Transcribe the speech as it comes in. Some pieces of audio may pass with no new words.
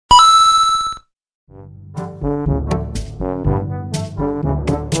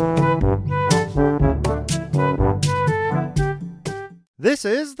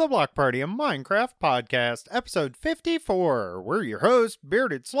This is the Block Party, a Minecraft podcast, episode 54. We're your hosts,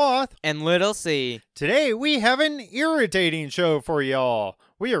 Bearded Sloth and Little C. Today we have an irritating show for y'all.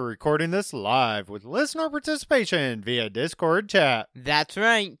 We are recording this live with listener participation via Discord chat. That's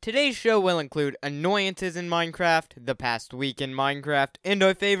right. Today's show will include annoyances in Minecraft, the past week in Minecraft, and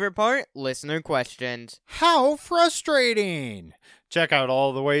our favorite part, listener questions. How frustrating! Check out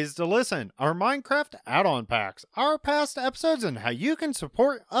all the ways to listen, our Minecraft add-on packs, our past episodes, and how you can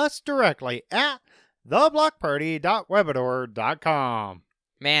support us directly at theblockparty.webador.com.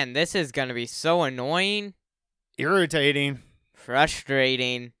 Man, this is gonna be so annoying. Irritating.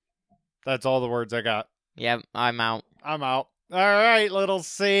 Frustrating. That's all the words I got. Yep, I'm out. I'm out. All right, little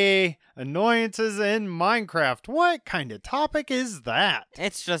C. Annoyances in Minecraft. What kind of topic is that?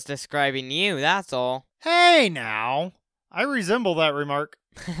 It's just describing you, that's all. Hey, now. I resemble that remark.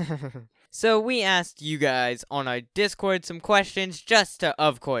 So we asked you guys on our Discord some questions just to,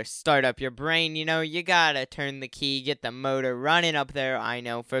 of course, start up your brain. You know, you gotta turn the key, get the motor running up there. I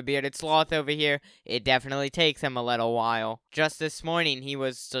know for Bearded Sloth over here, it definitely takes him a little while. Just this morning, he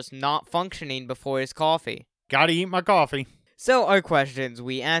was just not functioning before his coffee. Gotta eat my coffee. So our questions,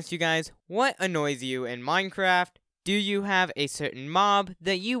 we asked you guys, what annoys you in Minecraft? Do you have a certain mob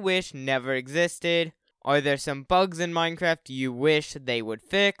that you wish never existed? Are there some bugs in Minecraft you wish they would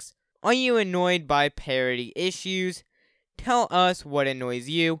fix? Are you annoyed by parody issues? Tell us what annoys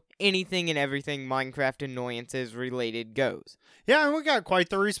you. Anything and everything Minecraft annoyances related goes. Yeah, and we got quite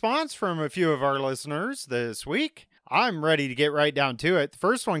the response from a few of our listeners this week. I'm ready to get right down to it. The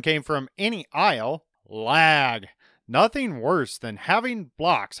first one came from Any Isle. Lag. Nothing worse than having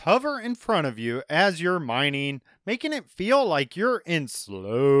blocks hover in front of you as you're mining, making it feel like you're in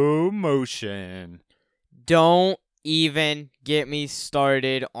slow motion. Don't even get me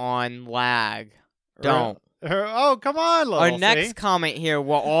started on lag. Don't. Oh, come on, little Our next comment here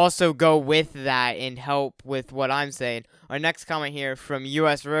will also go with that and help with what I'm saying. Our next comment here from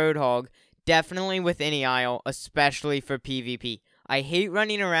US Roadhog, definitely with Any Isle, especially for PvP. I hate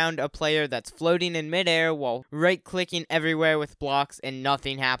running around a player that's floating in midair while right-clicking everywhere with blocks and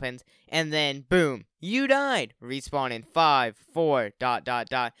nothing happens. And then, boom, you died. Respawn in 5, 4, ...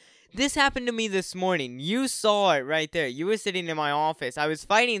 This happened to me this morning. You saw it right there. You were sitting in my office. I was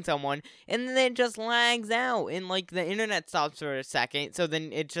fighting someone, and then it just lags out, and like the internet stops for a second. So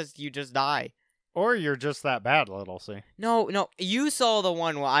then you just die. Or you're just that bad, little C. No. You saw the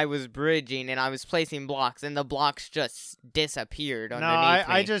one where I was bridging and I was placing blocks, and the blocks just disappeared underneath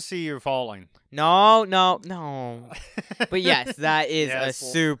me. I just see you falling. No. But yes, that is a Yes,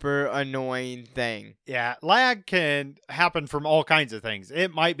 super annoying thing. Yeah, lag can happen from all kinds of things.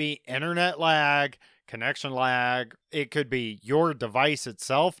 It might be internet lag, connection lag. It could be your device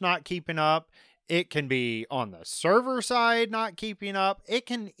itself not keeping up. It can be on the server side not keeping up. It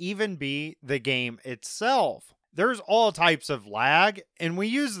can even be the game itself. There's all types of lag, and we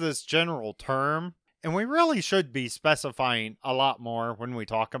use this general term, and we really should be specifying a lot more when we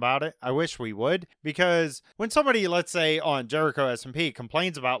talk about it. I wish we would, because when somebody, let's say on Jericho SMP,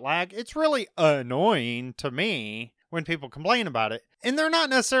 complains about lag, it's really annoying to me when people complain about it. And they're not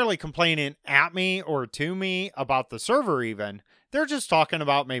necessarily complaining at me or to me about the server even. They're just talking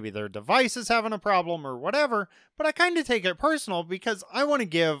about maybe their device is having a problem or whatever, but I kind of take it personal because I want to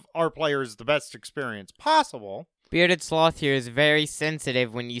give our players the best experience possible. Bearded Sloth here is very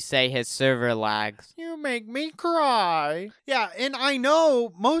sensitive when you say his server lags. You make me cry. Yeah, and I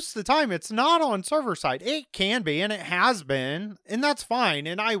know most of the time it's not on server side. It can be, and it has been, and that's fine.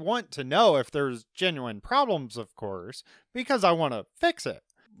 And I want to know if there's genuine problems, of course, because I want to fix it.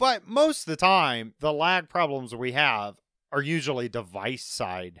 But most of the time, the lag problems we have are usually device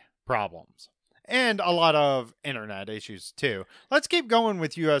side problems. And a lot of internet issues, too. Let's keep going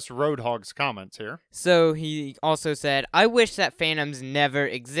with US Roadhog's comments here. So he also said, I wish that phantoms never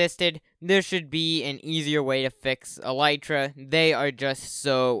existed. There should be an easier way to fix Elytra. They are just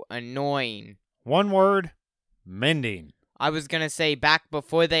so annoying. One word, mending. I was going to say back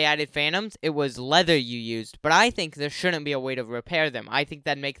before they added phantoms, it was leather you used. But I think there shouldn't be a way to repair them. I think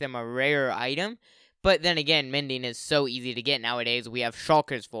that'd make them a rarer item. But then again, mending is so easy to get nowadays. We have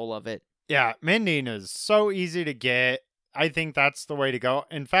shulkers full of it. Yeah, mending is so easy to get. I think that's the way to go.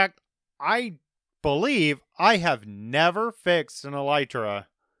 In fact, I believe I have never fixed an Elytra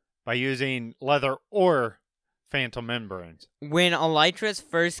by using leather or phantom membranes. When Elytras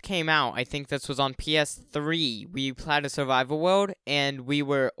first came out, I think this was on PS3, we had a survival world, and we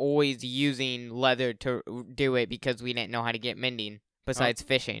were always using leather to do it because we didn't know how to get mending, besides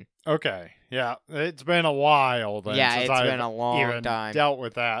fishing. Okay, yeah, it's been a while then. Yeah, since it's I've been a long even time. dealt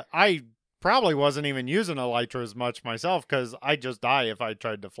with that. I probably wasn't even using Elytra as much myself because I'd just die if I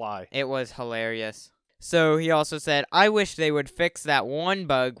tried to fly. It was hilarious. So he also said, I wish they would fix that one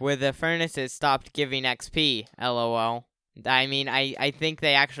bug where the furnaces stopped giving XP, lol. I mean, I think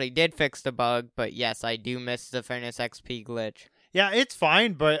they actually did fix the bug, but yes, I do miss the furnace XP glitch. Yeah, it's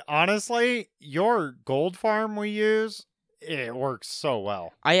fine, but honestly, your gold farm we use, it works so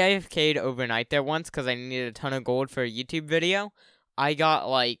well. I AFK'd overnight there once because I needed a ton of gold for a YouTube video. I got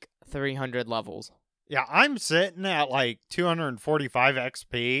like 300 levels. Yeah, I'm sitting at like 245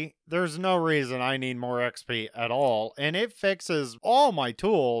 XP. There's no reason I need more XP at all, and it fixes all my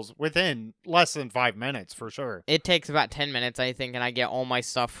tools within less than 5 minutes for sure. It takes about 10 minutes, I think, and I get all my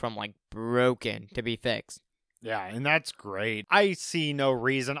stuff from like broken to be fixed. Yeah, and that's great. I see no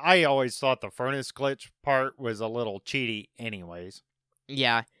reason. I always thought the furnace glitch part was a little cheaty anyways.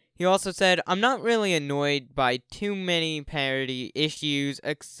 Yeah. He also said, I'm not really annoyed by too many parity issues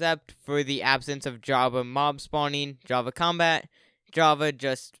except for the absence of Java mob spawning, Java combat, Java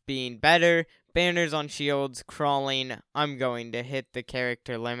just being better, banners on shields, crawling, I'm going to hit the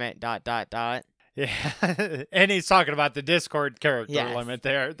character limit, ... Yeah, and he's talking about the Discord character Yes. limit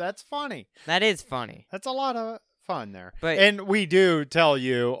there. That's funny. That is funny. That's a lot of fun there. But And we do tell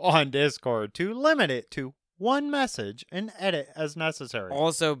you on Discord to limit it to one message and edit as necessary.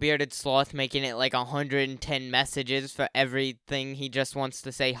 also, Bearded Sloth making it like 110 messages for everything he just wants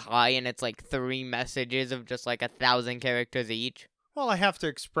to say hi, and it's like 3 messages of just like 1,000 characters each. Well, I have to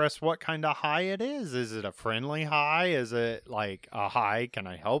express what kind of hi it is. Is it a friendly hi? Is it like a hi, can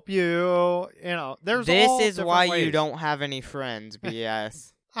I help you? You know, there's This all is different why ways. you don't have any friends,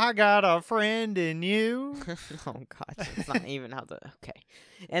 BS. I got a friend in you. Oh god, that's not even how the okay.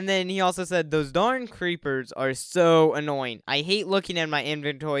 And then he also said those darn creepers are so annoying. I hate looking at my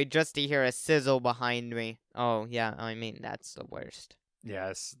inventory just to hear a sizzle behind me. Oh yeah, I mean that's the worst.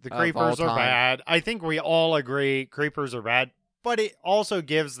 Yes, the Of creepers all are time. bad. I think we all agree creepers are bad, but it also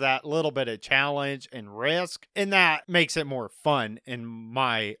gives that little bit of challenge and risk, and that makes it more fun, in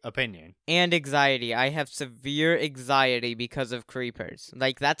my opinion. And anxiety. I have severe anxiety because of creepers.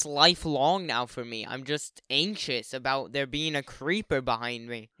 Like that's lifelong now for me. I'm just anxious about there being a creeper behind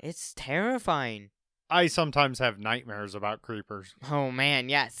me. It's terrifying. I sometimes have nightmares about creepers. Oh man,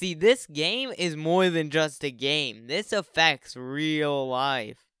 yeah. See, this game is more than just a game. This affects real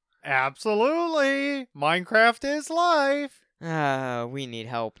life. Absolutely! Minecraft is life! We need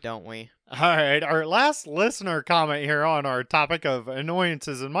help, don't we? All right, our last listener comment here on our topic of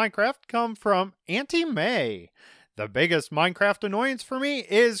annoyances in Minecraft come from Auntie May. The biggest Minecraft annoyance for me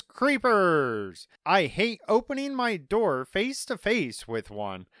is creepers. I hate opening my door face to face with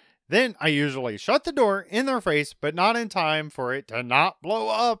one. Then I usually shut the door in their face, but not in time for it to not blow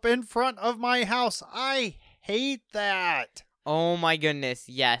up in front of my house. I hate that. Oh my goodness,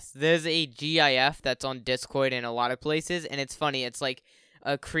 yes. There's a GIF that's on Discord in a lot of places, and it's funny. It's like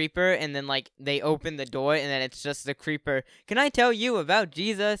a creeper, and then like they open the door, and then it's just the creeper. Can I tell you about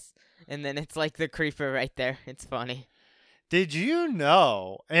Jesus? And then it's like the creeper right there. It's funny. Did you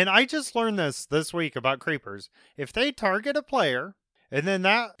know, and I just learned this week about creepers, if they target a player, and then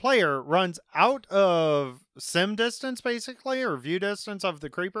that player runs out of sim distance, basically, or view distance of the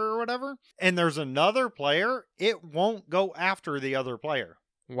creeper or whatever, and there's another player, it won't go after the other player.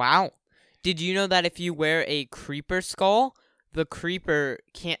 Wow. Did you know that if you wear a creeper skull, the creeper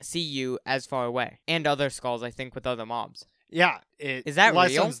can't see you as far away? And other skulls, I think, with other mobs. Yeah. It Is that real?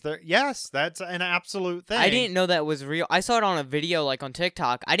 lessens yes, that's an absolute thing. I didn't know that was real. I saw it on a video, like, on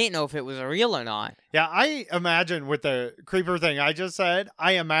TikTok. I didn't know if it was real or not. Yeah, I imagine with the creeper thing I just said,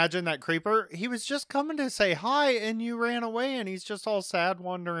 I imagine that creeper, he was just coming to say hi, and you ran away, and he's just all sad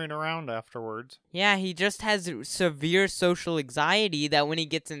wandering around afterwards. Yeah, he just has severe social anxiety that when he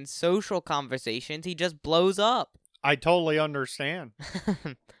gets in social conversations, he just blows up. I totally understand.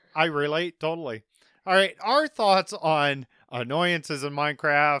 I relate totally. All right, our thoughts on annoyances in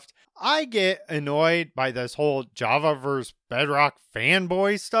Minecraft. I get annoyed by this whole Java versus Bedrock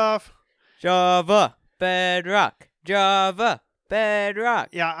fanboy stuff. Java, Bedrock, Java, Bedrock.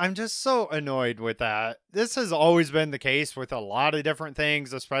 Yeah, I'm just so annoyed with that. This has always been the case with a lot of different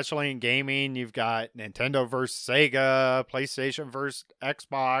things, especially in gaming. You've got Nintendo versus Sega, PlayStation versus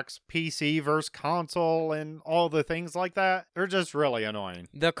Xbox, PC versus console, and all the things like that. They're just really annoying.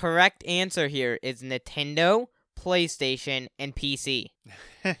 The correct answer here is Nintendo, PlayStation, and PC.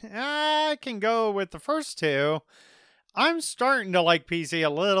 I can go with the first two. I'm starting to like PC a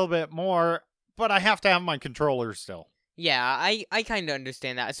little bit more, but I have to have my controller still. Yeah, I kind of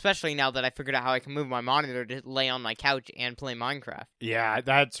understand that, especially now that I figured out how I can move my monitor to lay on my couch and play Minecraft. Yeah,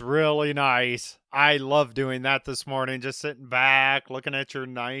 that's really nice. I love doing that this morning, just sitting back, looking at your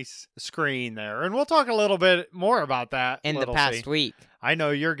nice screen there. And we'll talk a little bit more about that, In the Little past C. week. I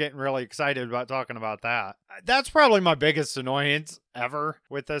know you're getting really excited about talking about that. That's probably my biggest annoyance ever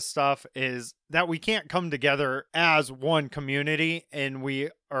with this stuff is that we can't come together as one community and we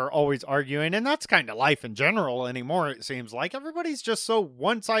are always arguing. And that's kind of life in general anymore, it seems like. Everybody's just so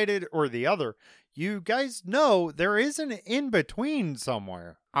one sided or the other. You guys know there is an in between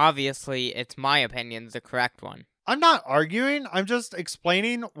somewhere. Obviously, it's my opinion's the correct one. I'm not arguing, I'm just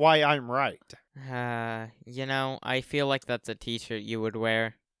explaining why I'm right. I feel like that's a t-shirt you would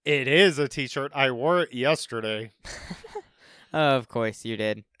wear. It is a t-shirt. I wore it yesterday. Of course you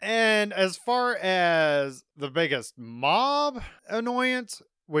did. And as far as the biggest mob annoyance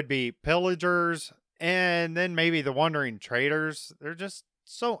would be pillagers and then maybe the wandering traders. They're just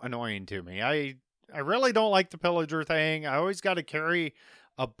so annoying to me. I really don't like the pillager thing. I always got to carry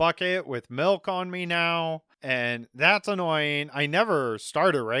a bucket with milk on me now, and that's annoying. I never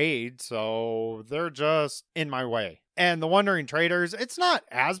start a raid, so they're just in my way. And the wandering traders, it's not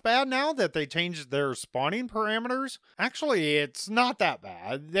as bad now that they changed their spawning parameters. Actually, it's not that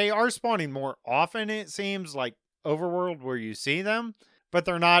bad. They are spawning more often, it seems, like overworld where you see them, but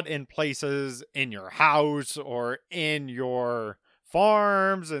they're not in places in your house or in your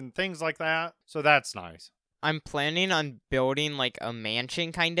farms and things like that. So that's nice. I'm planning on building like a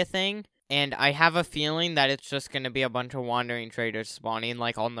mansion kind of thing, and I have a feeling that it's just going to be a bunch of wandering traders spawning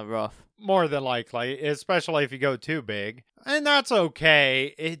like on the roof. More than likely, especially if you go too big. And that's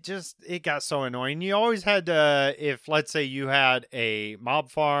okay. It got so annoying. You always had to, if let's say you had a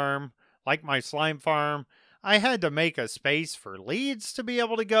mob farm, like my slime farm, I had to make a space for leads to be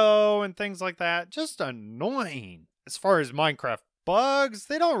able to go and things like that. Just annoying. As far as Minecraft bugs,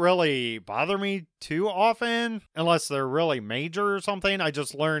 they don't really bother me too often unless they're really major or something. I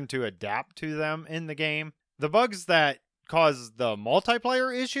just learned to adapt to them in the game. The bugs that cause the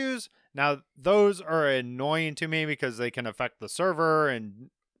multiplayer issues, now those are annoying to me because they can affect the server and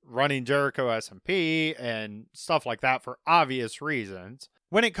running Jericho SMP and stuff like that for obvious reasons.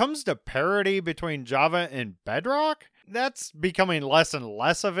 When it comes to parity between Java and Bedrock, that's becoming less and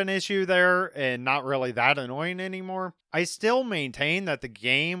less of an issue there and not really that annoying anymore. I still maintain that the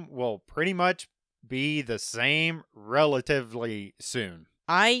game will pretty much be the same relatively soon.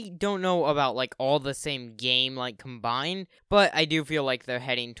 I don't know about like all the same game like combined, but I do feel like they're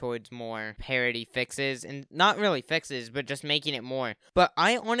heading towards more parity fixes, and not really fixes, but just making it more. But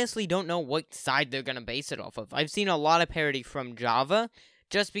I honestly don't know what side they're going to base it off of. I've seen a lot of parity from Java,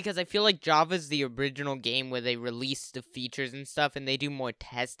 just because I feel like Java's the original game where they release the features and stuff, and they do more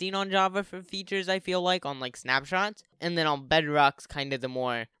testing on Java for features, I feel like, on, like, snapshots. And then on Bedrock's kind of the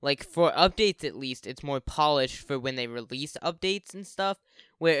more, like, for updates at least, it's more polished for when they release updates and stuff,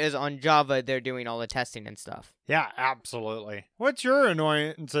 whereas on Java, they're doing all the testing and stuff. Yeah, absolutely. What's your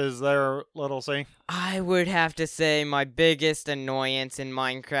annoyances there, Little C? I would have to say my biggest annoyance in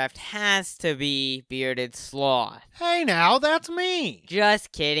Minecraft has to be Bearded Sloth. Hey now, that's me.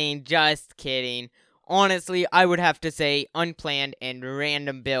 Just kidding, just kidding. Honestly, I would have to say unplanned and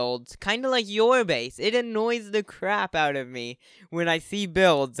random builds, kind of like your base. It annoys the crap out of me when I see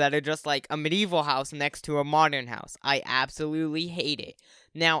builds that are just like a medieval house next to a modern house. I absolutely hate it.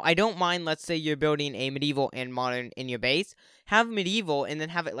 Now, I don't mind, let's say you're building a medieval and modern in your base. Have medieval and then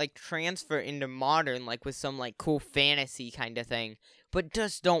have it like transfer into modern, like with some like cool fantasy kind of thing. But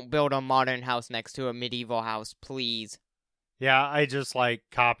just don't build a modern house next to a medieval house, please. Yeah, I just like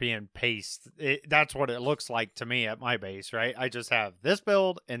copy and paste. That's what it looks like to me at my base, right? I just have this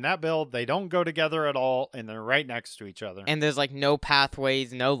build and that build. They don't go together at all, and they're right next to each other. And there's like no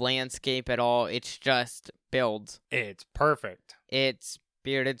pathways, no landscape at all. It's just builds. It's perfect. It's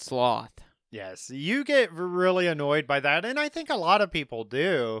Bearded Sloth. Yes, you get really annoyed by that, and I think a lot of people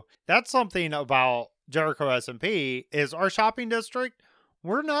do. That's something about Jericho SMP is our shopping district.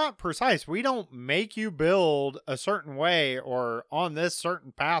 We're not precise. We don't make you build a certain way or on this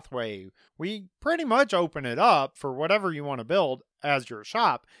certain pathway. We pretty much open it up for whatever you want to build as your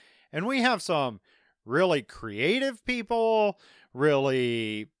shop. And we have some really creative people,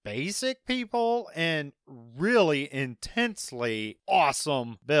 really basic people, and really intensely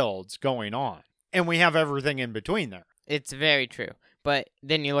awesome builds going on. And we have everything in between there. It's very true. But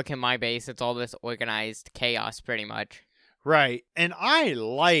then you look at my base, it's all this organized chaos pretty much. Right. And I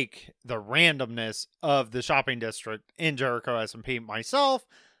like the randomness of the shopping district in Jericho SMP myself.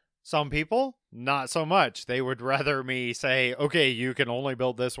 Some people, not so much. They would rather me say, okay, you can only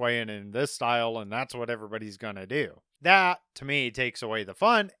build this way and in this style, and that's what everybody's going to do. That, to me, takes away the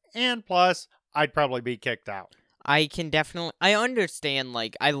fun, and plus, I'd probably be kicked out. I understand,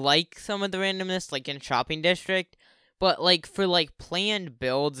 like, I like some of the randomness, like, in Shopping District, but, like, for, like, planned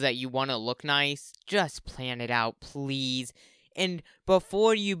builds that you want to look nice, just plan it out, please. And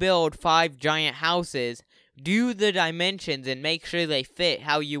before you build 5 giant houses, do the dimensions and make sure they fit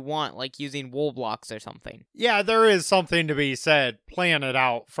how you want, like using wool blocks or something. Yeah, there is something to be said. Plan it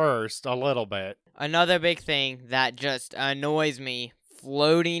out first a little bit. Another big thing that just annoys me,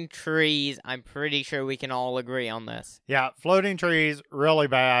 floating trees. I'm pretty sure we can all agree on this. Yeah, floating trees, really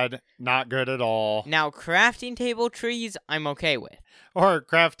bad. Not good at all. Now, crafting table trees, I'm okay with. Or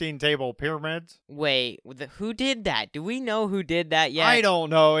crafting table pyramids. Wait, who did that? Do we know who did that yet? I don't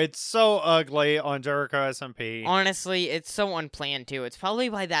know. It's so ugly on Jericho SMP. Honestly, it's so unplanned too. It's probably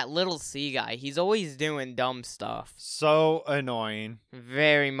by that little sea guy. He's always doing dumb stuff. So annoying.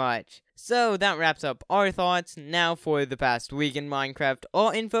 Very much. So that wraps up our thoughts. Now for the past week in Minecraft. All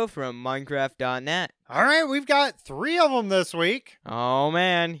info from Minecraft.net. All right, we've got 3 of them this week. Oh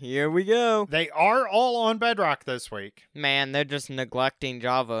man, here we go. They are all on Bedrock this week. Man, they're just neglecting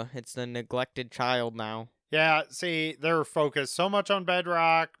Java. It's the neglected child now. Yeah, see, they're focused so much on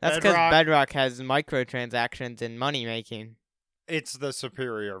Bedrock. That's because Bedrock has microtransactions and money making. It's the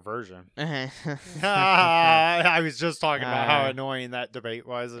superior version. And I was just talking about how annoying that debate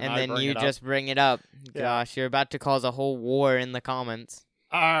was. And then you just bring it up. Yeah. Gosh, you're about to cause a whole war in the comments.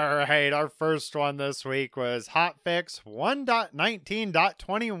 All right, our first one this week was Hotfix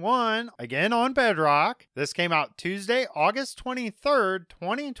 1.19.21, again on Bedrock. This came out Tuesday, August 23rd,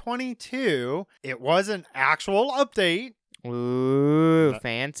 2022. It was an actual update. Ooh,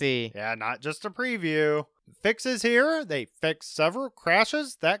 fancy. Yeah, not just a preview. Fixes here, they fixed several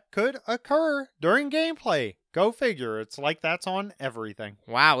crashes that could occur during gameplay. Go figure, it's like that's on everything.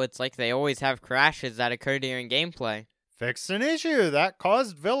 Wow, it's like they always have crashes that occur during gameplay. Fixed an issue that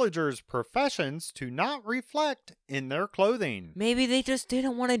caused villagers' professions to not reflect in their clothing. Maybe they just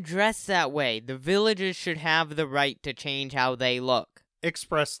didn't want to dress that way. The villagers should have the right to change how they look.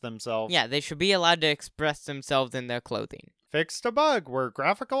 Express themselves. Yeah, they should be allowed to express themselves in their clothing. Fixed a bug where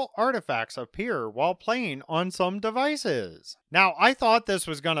graphical artifacts appear while playing on some devices. Now, I thought this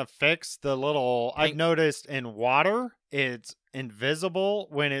was going to fix the little... I've noticed in water, it's invisible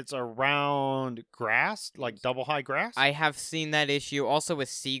when it's around grass, like double high grass. I have seen that issue also with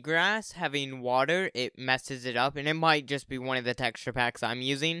seagrass. Having water, it messes it up, and it might just be one of the texture packs I'm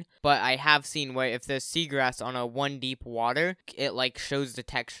using, but I have seen where if there's seagrass on a 1 deep water, it like shows the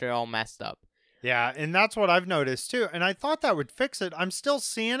texture all messed up. Yeah, and that's what I've noticed too. And I thought that would fix it. I'm still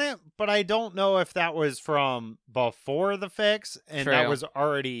seeing it, but I don't know if that was from before the fix and that was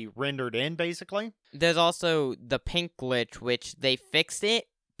already rendered in, basically. There's also the pink glitch, which they fixed it,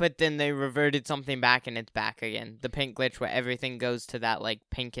 but then they reverted something back and it's back again. The pink glitch where everything goes to that like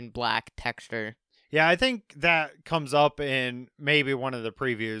pink and black texture. Yeah, I think that comes up in maybe one of the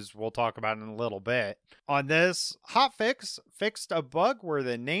previews we'll talk about in a little bit. On this, Hotfix fixed a bug where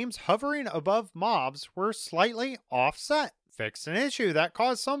the names hovering above mobs were slightly offset. Fixed an issue that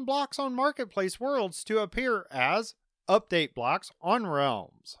caused some blocks on Marketplace Worlds to appear as update blocks on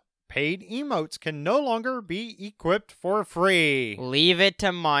realms. Paid emotes can no longer be equipped for free. Leave it to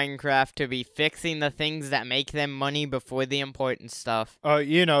Minecraft to be fixing the things that make them money before the important stuff.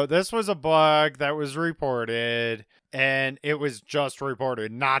 This was a bug that was reported, and it was just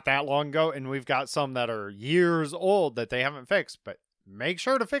reported not that long ago, and we've got some that are years old that they haven't fixed, but make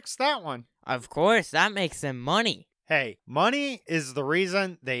sure to fix that one. Of course, that makes them money. Hey, money is the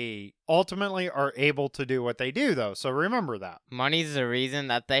reason they ultimately are able to do what they do, though, so remember that. Money's the reason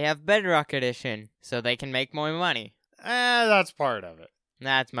that they have Bedrock Edition, so they can make more money. That's part of it.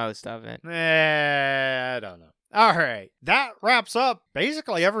 That's most of it. I don't know. All right, that wraps up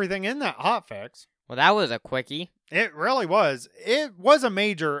basically everything in that hotfix. Well, that was a quickie. It really was. It was a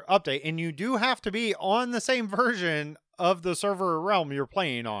major update, and you do have to be on the same version of the server or realm you're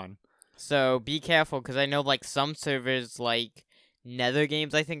playing on. So be careful, because I know like some servers, like Nether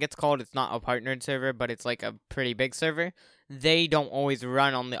Games, I think it's called. It's not a partnered server, but it's like a pretty big server. They don't always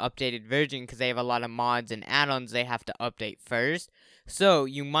run on the updated version because they have a lot of mods and add-ons they have to update first. So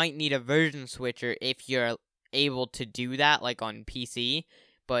you might need a version switcher if you're able to do that, like on PC.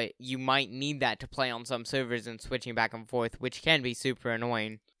 But you might need that to play on some servers and switching back and forth, which can be super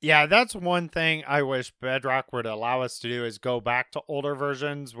annoying. Yeah, that's one thing I wish Bedrock would allow us to do is go back to older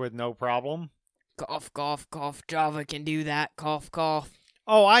versions with no problem. Cough, cough, cough. Java can do that. Cough, cough.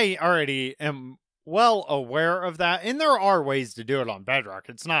 Oh, I already am well aware of that. And there are ways to do it on Bedrock.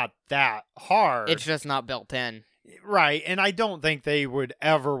 It's not that hard. It's just not built in. Right, and I don't think they would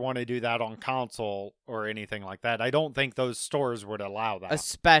ever want to do that on console or anything like that. I don't think those stores would allow that.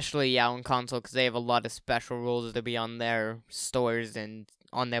 Especially, yeah, on console, because they have a lot of special rules to be on their stores and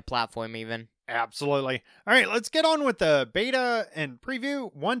on their platform even. Absolutely. All right, let's get on with the beta and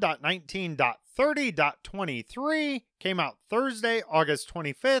preview. 1.19.30.23 came out Thursday, August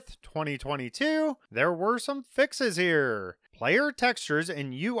 25th, 2022. There were some fixes here. Player textures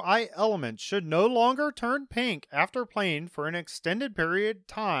and UI elements should no longer turn pink after playing for an extended period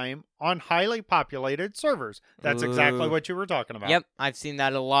time on highly populated servers. That's exactly what you were talking about. Yep, I've seen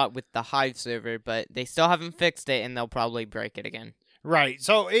that a lot with the Hive server, but they still haven't fixed it, and they'll probably break it again. Right,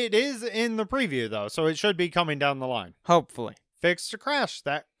 so it is in the preview, though, so it should be coming down the line. Hopefully. Fixed a crash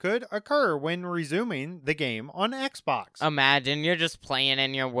that could occur when resuming the game on Xbox. Imagine you're just playing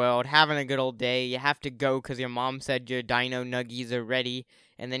in your world, having a good old day. You have to go because your mom said your dino nuggies are ready,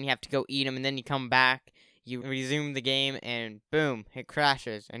 and then you have to go eat them, and then you come back, you resume the game, and boom, it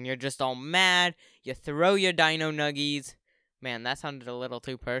crashes, and you're just all mad. You throw your dino nuggies. Man, that sounded a little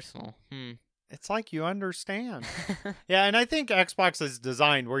too personal. It's like you understand. Yeah, and I think Xbox is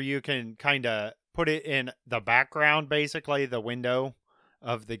designed where you can kind of put it in the background, basically, the window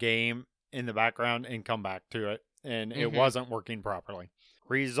of the game in the background, and come back to it. And it wasn't working properly.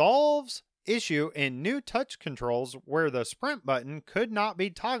 Resolves issue in new touch controls where the sprint button could not be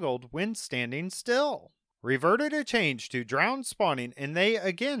toggled when standing still. Reverted a change to drown spawning, and they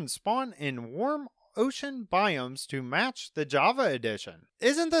again spawn in warm ocean biomes to match the Java edition.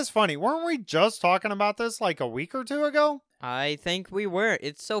 Isn't this funny? Weren't we just talking about this like a week or two ago? I think we were.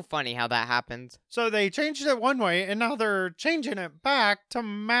 It's so funny how that happens. So they changed it one way, and now they're changing it back to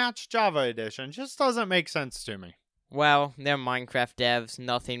match Java edition. Just doesn't make sense to me. Well, they're Minecraft devs.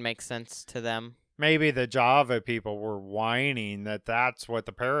 Nothing makes sense to them. Maybe the Java people were whining that that's what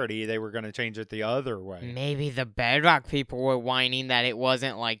the parody, they were going to change it the other way. Maybe the Bedrock people were whining that it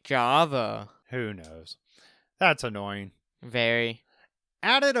wasn't like Java. Who knows? That's annoying. Very.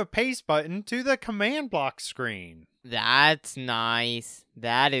 Added a paste button to the command block screen. That's nice.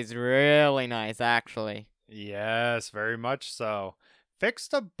 That is really nice, actually. Yes, very much so.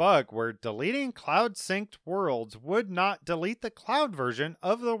 Fixed a bug where deleting cloud-synced worlds would not delete the cloud version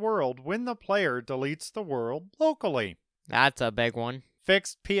of the world when the player deletes the world locally. That's a big one.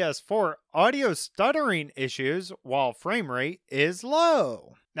 Fixed PS4 audio stuttering issues while frame rate is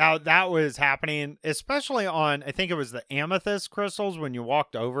low. Now, that was happening, especially on, I think it was the amethyst crystals. When you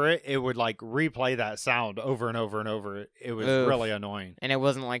walked over it, it would like replay that sound over and over and over. It was really annoying. And it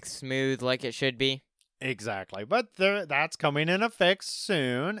wasn't like smooth like it should be. Exactly. But that's coming in a fix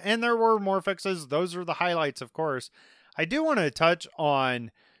soon. And there were more fixes. Those are the highlights, of course. I do want to touch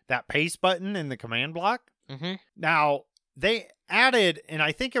on that paste button in the command block. Now, they added, and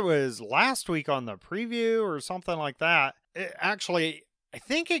I think it was last week on the preview or something like that. I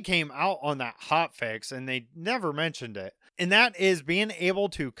think it came out on that hotfix, and they never mentioned it. And that is being able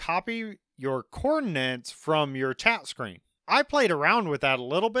to copy your coordinates from your chat screen. I played around with that a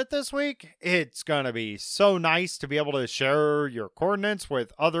little bit this week. It's going to be so nice to be able to share your coordinates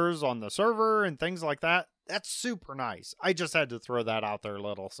with others on the server and things like that. That's super nice. I just had to throw that out there a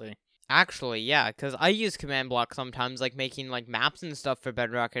little, see? Actually, yeah, because I use command block sometimes, like making like maps and stuff for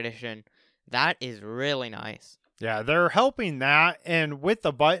Bedrock Edition. That is really nice. Yeah, they're helping that, and with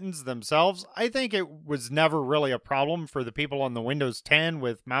the buttons themselves, I think it was never really a problem for the people on the Windows 10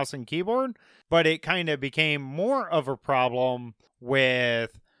 with mouse and keyboard, but it kind of became more of a problem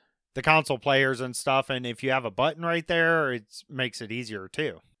with the console players and stuff, and if you have a button right there, it makes it easier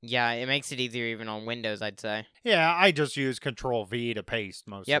too. Yeah, it makes it easier even on Windows, I'd say. Yeah, I just use Control-V to paste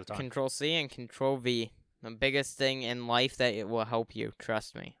most of the time. Yep, Control-C and Control-V. The biggest thing in life that it will help you,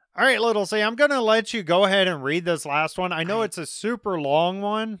 trust me. All right, Little C, I'm going to let you go ahead and read this last one. I know it's a super long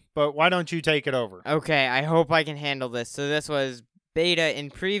one, but why don't you take it over? Okay, I hope I can handle this. So this was beta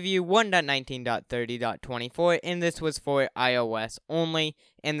in preview 1.19.30.24, and this was for iOS only,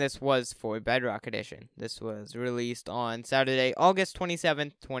 and this was for Bedrock Edition. This was released on Saturday, August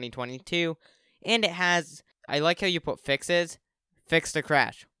 27th, 2022, and it has, I like how you put fixes, fixed a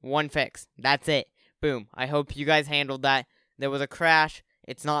crash, one fix, that's it, boom. I hope you guys handled that. There was a crash.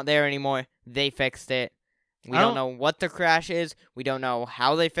 It's not there anymore. They fixed it. We don't know what the crash is. We don't know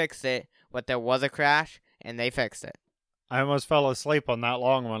how they fixed it, but there was a crash, and they fixed it. I almost fell asleep on that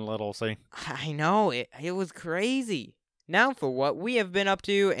long one, Little C. I know. It was crazy. Now for what we have been up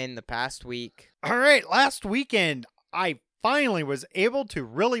to in the past week. All right, last weekend, I finally was able to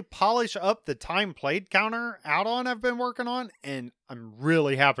really polish up the time played counter add-on I've been working on, and I'm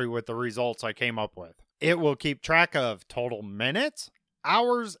really happy with the results I came up with. It will keep track of total minutes,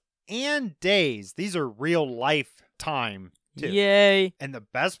 hours, and days. These are real life time too. Yay. And the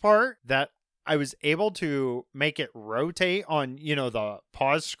best part, that I was able to make it rotate on, the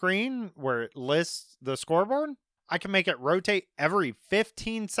pause screen where it lists the scoreboard. I can make it rotate every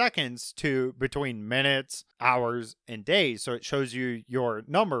 15 seconds to between minutes, hours, and days. So it shows you your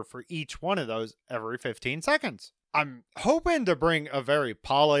number for each one of those every 15 seconds. I'm hoping to bring a very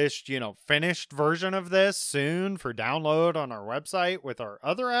polished, finished version of this soon for download on our website with our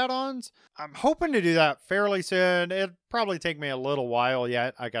other add-ons. I'm hoping to do that fairly soon. It'll probably take me a little while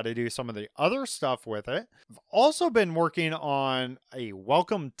yet. I got to do some of the other stuff with it. I've also been working on a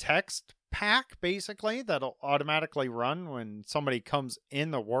welcome text pack, basically, that'll automatically run when somebody comes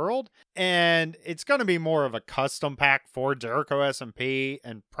in the world. And it's going to be more of a custom pack for Jericho SMP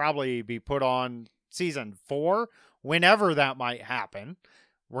and probably be put on Season 4, whenever that might happen.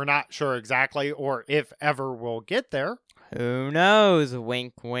 We're not sure exactly, or if ever we'll get there. Who knows?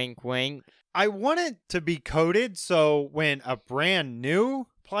 Wink, wink, wink. I want it to be coded so when a brand new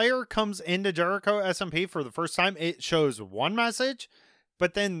player comes into Jericho SMP for the first time, it shows one message,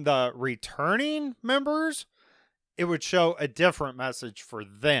 but then the returning members, it would show a different message for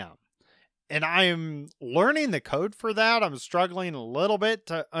them. And I'm learning the code for that. I'm struggling a little bit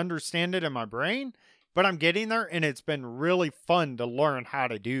to understand it in my brain, but I'm getting there, and it's been really fun to learn how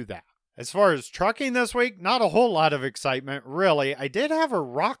to do that. As far as trucking this week, not a whole lot of excitement, really. I did have a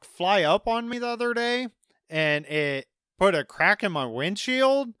rock fly up on me the other day, and it put a crack in my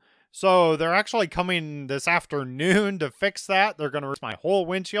windshield. So they're actually coming this afternoon to fix that. They're going to replace my whole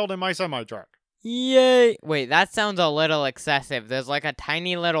windshield in my semi-truck. Yay! Wait, that sounds a little excessive. There's like a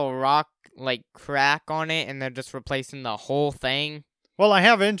tiny little rock crack on it, and they're just replacing the whole thing. Well, I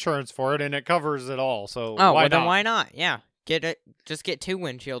have insurance for it, and it covers it all, so then why not? Yeah, just get 2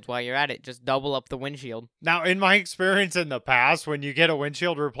 windshields while you're at it. Just double up the windshield. Now, in my experience in the past, when you get a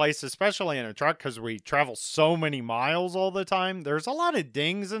windshield replaced, especially in a truck, because we travel so many miles all the time, there's a lot of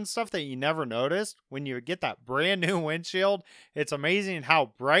dings and stuff that you never noticed. When you get that brand new windshield, it's amazing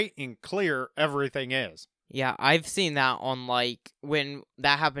how bright and clear everything is. Yeah, I've seen that on, when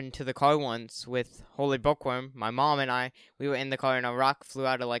that happened to the car once with Holy Bookworm. My mom and I, we were in the car and a rock flew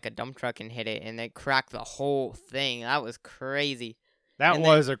out of, a dump truck and hit it, and it cracked the whole thing. That was crazy. That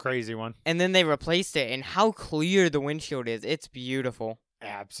was a crazy one. And then they replaced it, and how clear the windshield is. It's beautiful.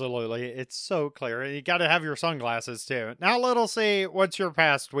 Absolutely. It's so clear. You got to have your sunglasses, too. Now, Little C, what's your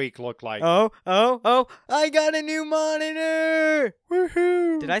past week look like? Oh, I got a new monitor!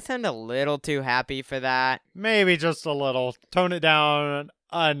 Woohoo! Did I sound a little too happy for that? Maybe just a little. Tone it down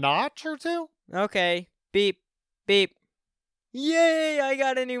a notch or two? Okay. Beep, beep. Yay, I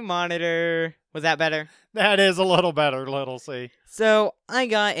got a new monitor. Was that better? That is a little better, Little C. So, I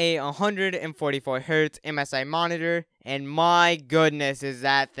got a 144 Hz MSI monitor, and my goodness, is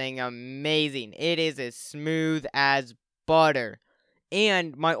that thing amazing. It is as smooth as butter.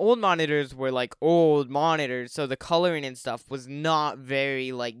 And my old monitors were old monitors, so the coloring and stuff was not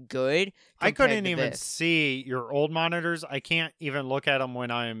very good. I couldn't even see your old monitors. I can't even look at them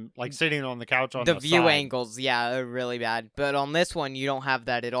when I'm sitting on the couch on the view side. Angles, yeah, are really bad. But on this one, you don't have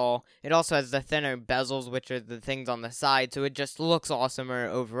that at all. It also has the thinner bezels, which are the things on the side, so it just looks awesomer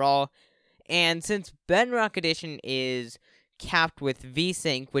overall. And since Bedrock Edition is capped with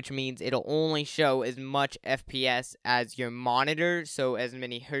VSync, which means it'll only show as much FPS as your monitor, so as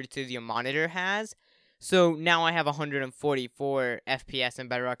many hertz as your monitor has. So now I have 144 FPS in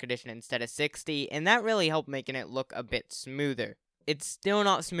Bedrock Edition instead of 60, and that really helped making it look a bit smoother. It's still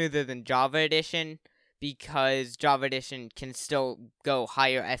not smoother than Java Edition, because Java Edition can still go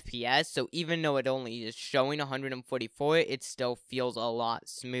higher FPS, so even though it only is showing 144, it still feels a lot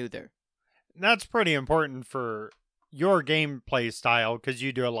smoother. That's pretty important for your gameplay style, because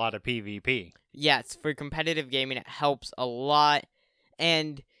you do a lot of PvP. Yes, for competitive gaming, it helps a lot.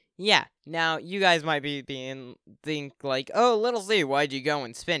 And yeah, now you guys might be think oh, Little Z, why'd you go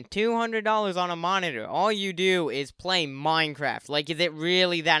and spend $200 on a monitor? All you do is play Minecraft. Is it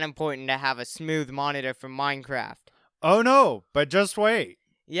really that important to have a smooth monitor for Minecraft? Oh no, but just wait.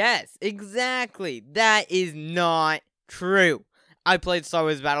 Yes, exactly. That is not true. I played Star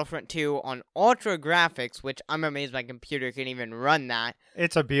Wars Battlefront 2 on Ultra Graphics, which I'm amazed my computer can even run that.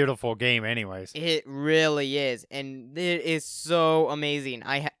 It's a beautiful game anyways. It really is, and it is so amazing.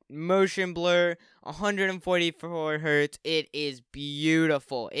 I motion blur, 144 hertz. It is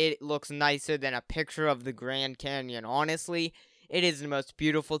beautiful. It looks nicer than a picture of the Grand Canyon, honestly. It is the most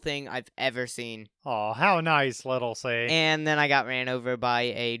beautiful thing I've ever seen. Oh, how nice, Little C. And then I got ran over by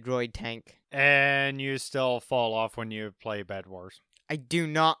a droid tank. And you still fall off when you play Bed Wars. I do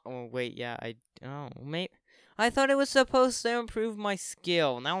not. Oh, wait, yeah, I I thought it was supposed to improve my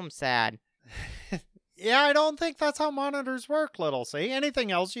skill. Now I'm sad. Yeah, I don't think that's how monitors work, Little C.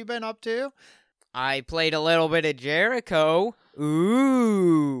 Anything else you've been up to? I played a little bit of Jericho.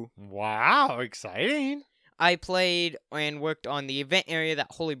 Ooh. Wow, exciting. I played and worked on the event area that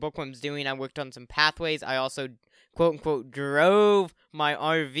Holy Bookworm's doing. I worked on some pathways. I also, quote-unquote, drove my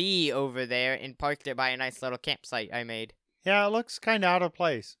RV over there and parked it by a nice little campsite I made. Yeah, it looks kind of out of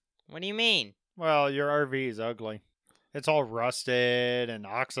place. What do you mean? Well, your RV is ugly. It's all rusted and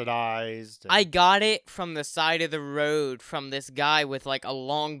oxidized. I got it from the side of the road from this guy with like a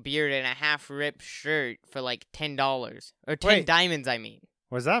long beard and a half-ripped shirt for like $10. Or 10 diamonds, I mean.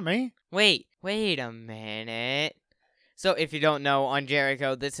 Was that me? Wait a minute. So if you don't know, on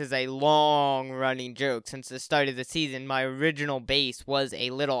Jericho, this is a long-running joke. Since the start of the season, my original base was a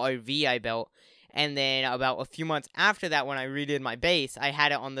little RV I built. And then about a few months after that, when I redid my base, I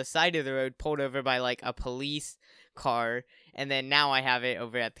had it on the side of the road pulled over by like a police car, and then now I have it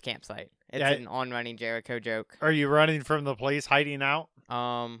over at the campsite. It's an on-running Jericho joke. Are you running from the police, hiding out?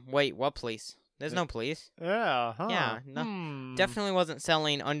 Wait, what police? There's no police. Yeah, huh. Yeah, no, definitely wasn't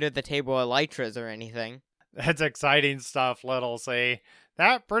selling under-the-table elytras or anything. That's exciting stuff, Little C.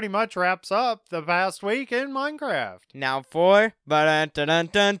 That pretty much wraps up the past week in Minecraft. Now for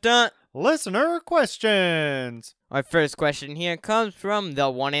listener questions. Our first question here comes from the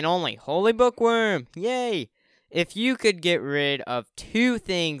one and only Holy Bookworm. Yay! If you could get rid of 2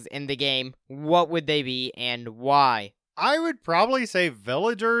 things in the game, what would they be and why? I would probably say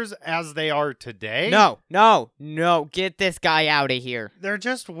villagers as they are today. No. Get this guy out of here. They're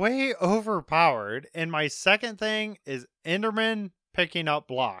just way overpowered. And my second thing is Enderman picking up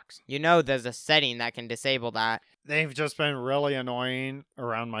blocks. You know there's a setting that can disable that. They've just been really annoying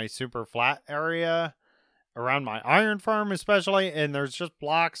around my super flat area, around my iron farm especially, and there's just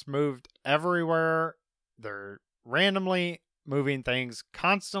blocks moved everywhere. They're randomly moving things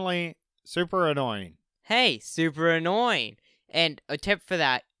constantly. Super annoying. Hey, super annoying. And a tip for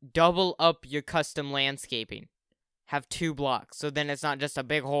that, double up your custom landscaping. Have 2 blocks, so then it's not just a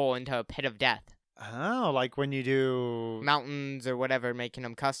big hole into a pit of death. Oh, like when you do mountains or whatever, making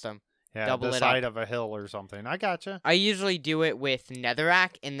them custom. Yeah, double the it side up. of a hill or something. I gotcha. I usually do it with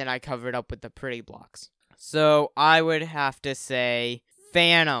netherrack, and then I cover it up with the pretty blocks. So I would have to say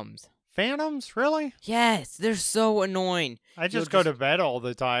phantoms. Phantoms? Really? Yes, they're so annoying. I just go to bed all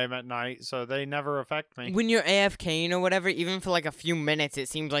the time at night, so they never affect me. When you're AFKing or whatever, even for like a few minutes, it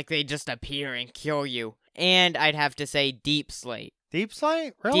seems like they just appear and kill you. And I'd have to say deep slate. Deep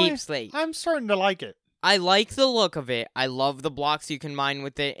slate? Really? Deep slate. I'm starting to like it. I like the look of it. I love the blocks you can mine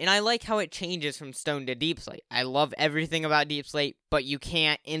with it. And I like how it changes from stone to deep slate. I love everything about deep slate, but you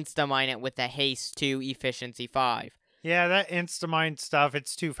can't insta-mine it with the haste 2 efficiency 5. Yeah, that Instamine stuff,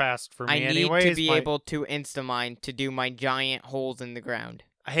 it's too fast for me anyways. I need to be able to Instamine to do my giant holes in the ground.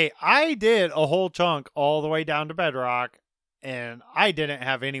 Hey, I did a whole chunk all the way down to bedrock, and I didn't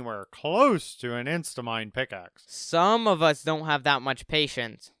have anywhere close to an Instamine pickaxe. Some of us don't have that much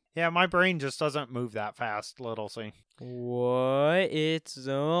patience. Yeah, my brain just doesn't move that fast, Little C. What? It's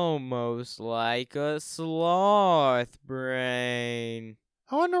almost like a sloth brain.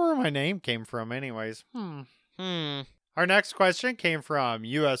 I wonder where my name came from anyways. Our next question came from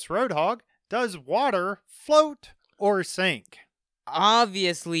US Roadhog. Does water float or sink?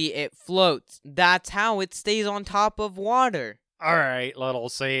 Obviously, it floats. That's how it stays on top of water. All right, Little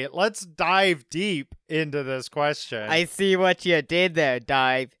C. Let's dive deep into this question. I see what you did there,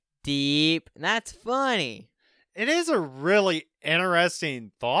 dive deep. That's funny. It is a really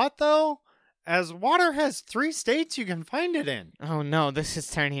interesting thought, though, as water has 3 states you can find it in. Oh no, this is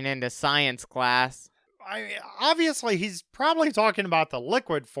turning into science class. Obviously, he's probably talking about the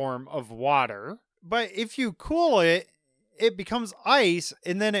liquid form of water, but if you cool it, it becomes ice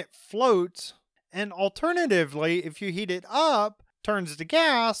and then it floats. And alternatively, if you heat it up, turns to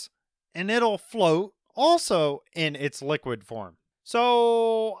gas and it'll float also in its liquid form.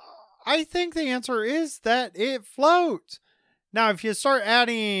 So I think the answer is that it floats. Now, if you start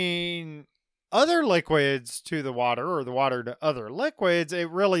adding other liquids to the water or the water to other liquids, it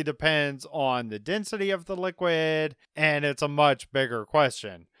really depends on the density of the liquid, and it's a much bigger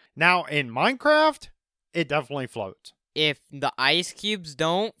question. Now, in Minecraft, it definitely floats. If the ice cubes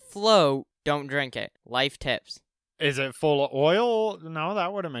don't float, don't drink it. Life tips. Is it full of oil? No,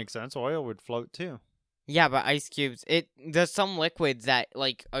 that wouldn't make sense. Oil would float too. Yeah, but ice cubes, there's some liquids that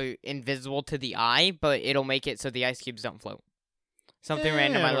like are invisible to the eye, but it'll make it so the ice cubes don't float. Something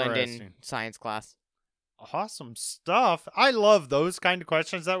random I learned in science class. Awesome stuff. I love those kind of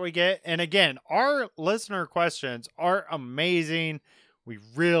questions that we get. And again, our listener questions are amazing. We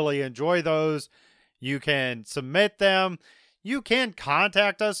really enjoy those. You can submit them. You can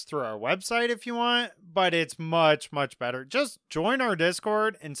contact us through our website if you want, but it's much, much better. Just join our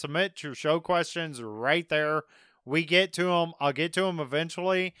Discord and submit your show questions right there. We get to them. I'll get to them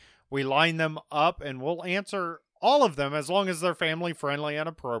eventually. We line them up and we'll answer all of them as long as they're family friendly and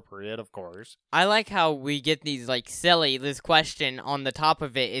appropriate, of course. I like how we get these, like, silly, this question on the top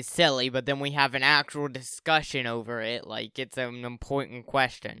of it is silly, but then we have an actual discussion over it, like it's an important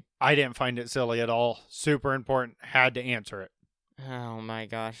question. I didn't find it silly at all. Super important. Had to answer it. Oh my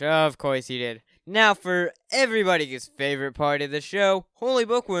gosh, of course you did. Now for everybody's favorite part of the show, Holy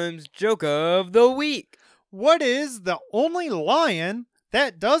Bookworm's Joke of the Week. What is the only lion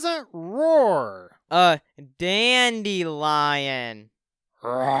that doesn't roar? A dandelion.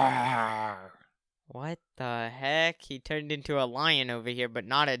 Roar. What the heck? He turned into a lion over here, but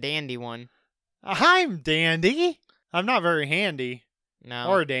not a dandy one. I'm dandy. I'm not very handy. No.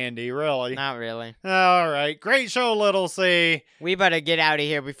 Or dandy, really. Not really. All right. Great show, Little C. We better get out of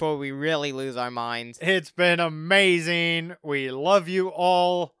here before we really lose our minds. It's been amazing. We love you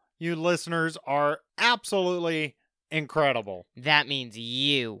all. You listeners are absolutely incredible. That means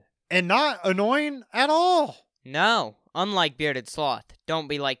you. And not annoying at all. No. Unlike Bearded Sloth. Don't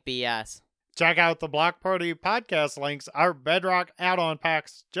be like BS. Check out the Block Party podcast links, our Bedrock add-on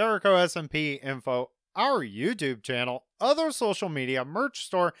packs, Jericho SMP info, our YouTube channel, other social media, merch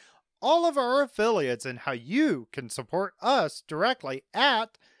store, all of our affiliates, and how you can support us directly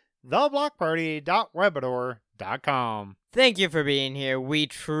at theblockparty.webador.com. Thank you for being here. We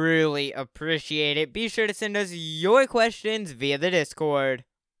truly appreciate it. Be sure to send us your questions via the Discord.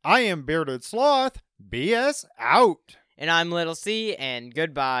 I am Bearded Sloth. BS out. And I'm Little C, and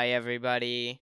goodbye, everybody.